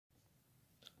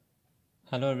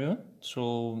Hello everyone.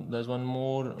 So there's one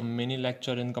more mini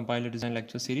lecture in compiler design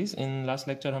lecture series. In last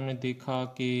lecture हमने देखा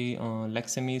कि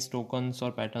लेक्सेमीज tokens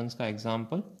और patterns का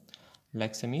example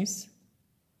लेक्सेमीज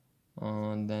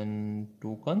then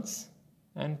tokens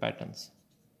and patterns.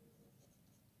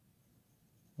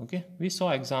 Okay we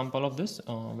saw example of this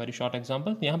very short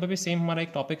example. यहाँ पे भी same हमारा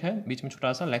एक टॉपिक है, बीच में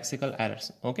छोटा सा lexical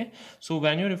errors. Okay so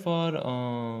when you refer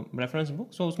reference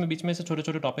book, सो उसमें बीच में से छोटे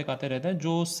छोटे टॉपिक आते रहते हैं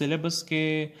जो सिलेबस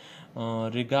के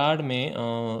रिगार्ड में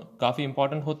काफ़ी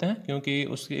इंपॉर्टेंट होते हैं, क्योंकि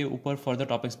उसके ऊपर फर्दर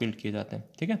टॉपिक्स बिल्ड किए जाते हैं.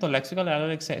 ठीक है, तो लेक्सिकल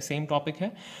एरर एक सेम टॉपिक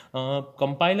है.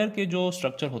 कंपाइलर के जो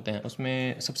स्ट्रक्चर होते हैं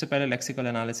उसमें सबसे पहले लेक्सिकल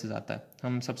एनालिसिस आता है.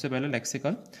 हम सबसे पहले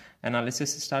लेक्सिकल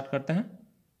एनालिसिस से स्टार्ट करते हैं.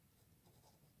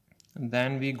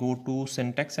 Then we go to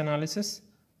syntax analysis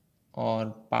or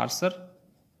parser,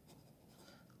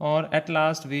 और at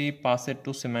last we pass it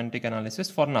to semantic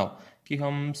analysis for now, कि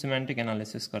हम semantic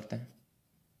analysis करते हैं.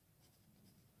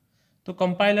 तो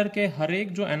कंपाइलर के हर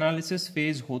एक जो एनालिसिस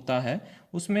फेज होता है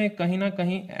उसमें कहीं ना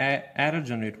कहीं एरर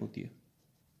जनरेट होती है.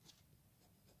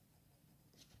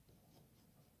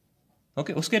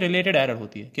 ओके उसके रिलेटेड एरर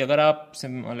होती है कि अगर आप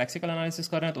लेक्सिकल एनालिसिस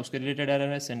कर रहे हैं तो उसके रिलेटेड एरर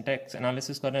है, सिंटैक्स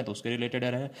एनालिसिस कर रहे हैं तो उसके रिलेटेड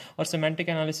एरर है, और सिमेंटिक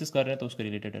एनालिसिस कर रहे हैं तो उसके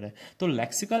रिलेटेड एरर है. तो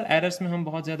लेक्सिकल एरर्स में हम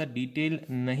बहुत ज़्यादा डिटेल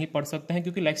नहीं पढ़ सकते हैं,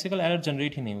 क्योंकि लेक्सिकल एरर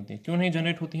जनरेट ही नहीं होती है. क्यों नहीं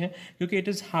जनरेट होती है? क्योंकि it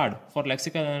is hard for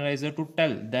lexical analyser to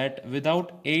tell that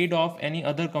without add of any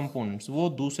other components, वो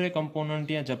दूसरे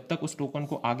कंपोनेंट या जब तक उस टोकन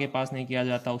को आगे पास नहीं किया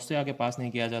जाता उससे आगे पास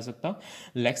नहीं किया जा सकता,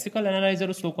 लेक्सिकल एनालाइजर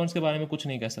उस टोकन्स के बारे में कुछ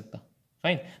नहीं कह सकता.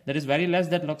 Fine, there is very less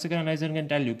that lexical analyser can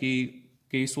tell you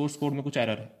कि सोर्स कोड में कुछ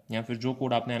एरर है, या फिर जो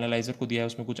कोड आपने एनालाइजर को दिया है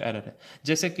उसमें कुछ एरर है.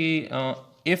 जैसे कि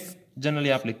इफ जनरली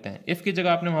आप लिखते हैं, इफ की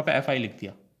जगह आपने वहां पे fi लिख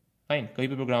दिया. फाइन, कहीं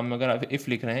भी प्रोग्राम में अगर आप इफ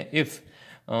लिख रहे हैं, if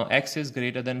x is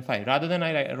greater than 5 rather then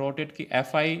I wrote it कि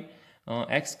fi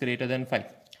x ग्रेटर देन 5.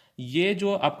 ये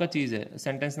जो आपका चीज है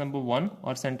सेंटेंस नंबर 1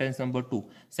 और सेंटेंस नंबर 2,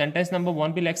 सेंटेंस नंबर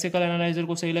 1 भी लेक्सिकल एनालाइजर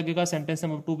को सही लगेगा, सेंटेंस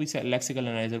नंबर 2 भी लेक्सिकल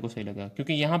एनालाइजर को सही लगेगा,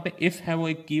 क्योंकि यहाँ पे इफ है वो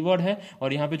एक कीवर्ड है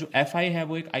और यहाँ पे जो fi है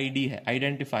वो एक आईडी है,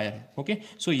 आइडेंटिफायर है. ओके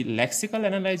सो लेक्सिकल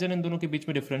एनालाइजर इन दोनों के बीच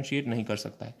में डिफरेंशिएट नहीं कर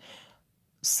सकता है.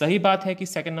 सही बात है कि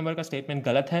सेकंड नंबर का स्टेटमेंट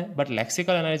गलत है, बट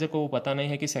लेक्सिकल एनालाइजर को वो पता नहीं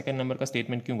है कि सेकंड नंबर का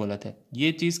स्टेटमेंट क्यों गलत है.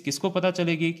 ये चीज किसको पता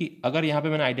चलेगी कि अगर यहाँ पे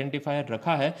मैंने आइडेंटिफायर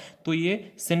रखा है तो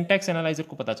ये सिंटैक्स एनालाइजर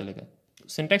को पता चलेगा.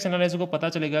 सिंटैक्स एनालाइजर को पता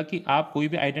चलेगा कि आप कोई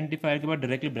भी आइडेंटिफायर के बाद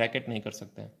डायरेक्टली ब्रैकेट नहीं कर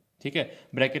सकते हैं. ठीक है,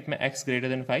 ब्रैकेट में x ग्रेटर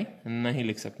देन 5 नहीं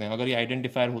लिख सकते हैं अगर ये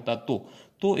आइडेंटिफायर होता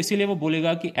तो इसीलिए वो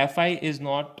बोलेगा कि fi is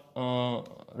not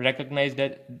recognised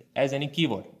as any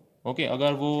keyword. Okay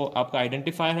अगर वो आपका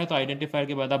आइडेंटिफायर है तो आइडेंटिफायर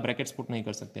के बाद आप ब्रैकेट्स पुट नहीं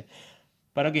कर सकते.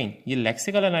 पर अगेन ये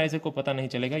लेक्सिकल एनालाइजर को पता नहीं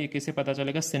चलेगा. ये किसे पता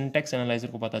चलेगा? सिंटैक्स एनालाइजर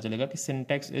को पता चलेगा कि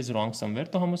सिंटैक्स इज रॉन्ग समवेयर,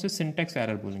 तो हम उसे सिंटैक्स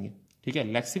एरर बोलेंगे. ठीक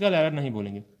है, लेक्सिकल एरर नहीं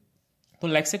बोलेंगे. तो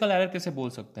लेक्सिकल एरर कैसे बोल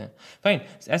सकते हैं? फाइन,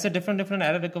 ऐसे डिफरेंट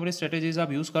एरर रिकवरी स्ट्रेटेजीज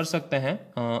आप यूज कर सकते हैं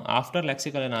आफ्टर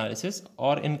लेक्सिकल एनालिसिस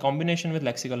और in combination with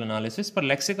lexical analysis. पर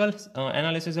लेक्सिकल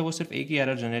एनालिसिस है वो सिर्फ एक ही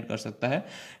एरर जनरेट कर सकता है.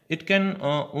 It can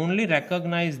only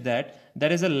recognise that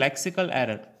there is a lexical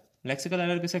error. Lexical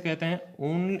error किसे कहते हैं?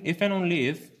 If and only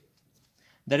if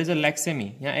there is a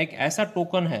lexeme, या एक ऐसा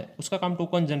टोकन है, उसका काम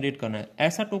टोकन जनरेट करना है,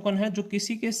 ऐसा टोकन है जो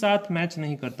किसी के साथ मैच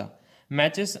नहीं करता,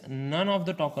 matches none of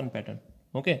the token pattern.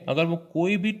 Okay अगर वो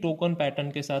कोई भी टोकन पैटर्न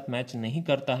के साथ मैच नहीं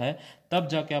करता है तब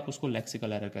जाके आप उसको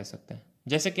लेक्सिकल एरर कह सकते हैं.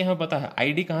 जैसे कि हमें पता है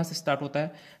आईडी कहाँ से स्टार्ट होता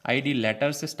है, आईडी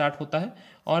लेटर से स्टार्ट होता है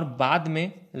और बाद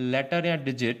में लेटर या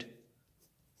डिजिट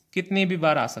कितनी भी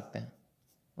बार आ सकते हैं.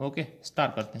 ओके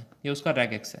स्टार्ट करते हैं, ये उसका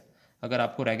रेगेक्स है. अगर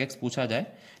आपको रेगेक्स पूछा जाए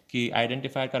कि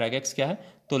आइडेंटिफायर का रेगेक्स क्या है,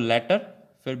 तो लेटर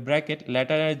फिर bracket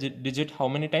letter digit how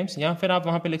many times, या फिर आप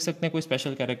वहां पे लिख सकते हैं कोई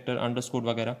स्पेशल कैरेक्टर अंडरस्कोर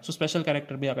वगैरह. सो स्पेशल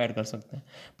कैरेक्टर भी आप ऐड कर सकते हैं.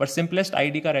 पर सिंपलेस्ट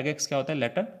आईडी का रेगेक्स क्या होता है?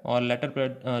 लेटर, और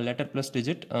लेटर प्लस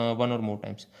डिजिट 1 और मोर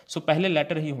टाइम्स. सो पहले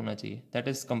लेटर ही होना चाहिए, that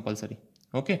is compulsory.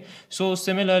 Okay so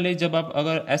similarly जब आप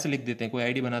अगर ऐसे लिख देते हैं, कोई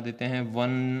आईडी बना देते हैं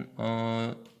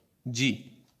 1G,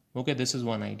 okay this is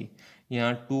 1 ID,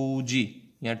 या 2G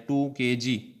या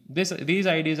 2KG, these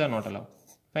IDs are not allowed.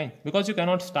 Fine, because you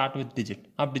cannot start with digit,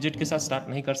 आप डिजिट के साथ स्टार्ट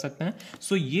नहीं कर सकते हैं.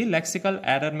 सो ये लेक्सिकल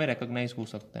एरर में रिकॉग्नाइज हो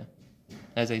सकते हैं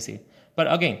एज आई से. पर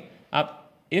अगेन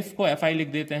आप इफ को fi लिख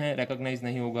देते हैं, रिकॉग्नाइज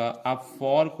नहीं होगा. आप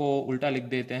फॉर को उल्टा लिख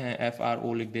देते हैं,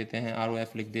 FRO लिख देते हैं,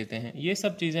 ROF लिख देते हैं, ये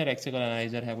सब चीजें लेक्सिकल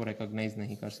एनालाइजर है वो रिकॉग्नाइज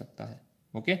नहीं कर सकता है.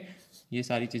 ओके ये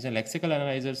सारी चीजें लेक्सिकल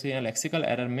एनालाइजर से या लेक्सिकल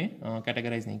एरर में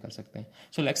कैटेगराइज नहीं कर सकते हैं.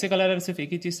 सो लेक्सिकल एरर सिर्फ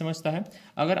एक ही चीज समझता है,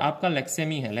 अगर आपका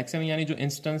लेक्सेमी है, लेक्सेमी यानी जो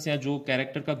इंस्टेंस या जो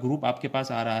कैरेक्टर का ग्रुप आपके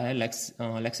पास आ रहा है,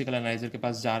 लेक्सिकल एनालाइजर के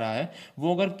पास जा रहा है,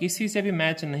 वो अगर किसी से भी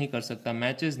मैच नहीं कर सकता,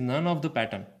 match is none of the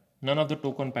pattern, none of the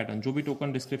token pattern, जो भी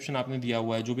टोकन डिस्क्रिप्शन आपने दिया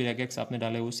हुआ है, जो भी रेगेक्स आपने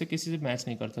डाले हुए, उससे किसी से मैच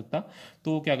नहीं कर सकता,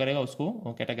 तो क्या करेगा?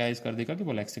 उसको कैटेगराइज कर देगा कि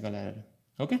वो लेक्सिकल एरर है.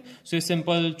 ओके, सो ये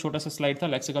सिंपल छोटा सा स्लाइड था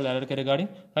लेक्सिकल एरर के रिगार्डिंग।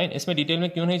 फाइन, इसमें डिटेल में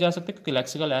क्यों नहीं जा सकते, क्योंकि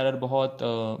लेक्सिकल एरर बहुत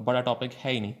बड़ा टॉपिक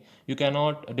है ही नहीं। You can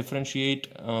not differentiate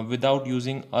without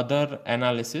using other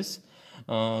analysis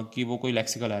कि वो कोई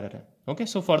लेक्सिकल एरर है। ओके,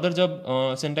 सो फर्दर जब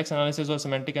सिंटैक्स एनालिसिस और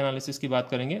सेमेंटिक एनालिसिस की बात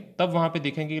करेंगे तब वहाँ पे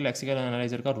देखेंगे कि लेक्सिकल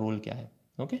एनालाइजर का रोल क्या है।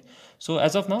 Okay, so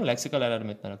as of now lexical error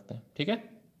में इतना रखते हैं, ठीक है,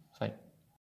 फाइन।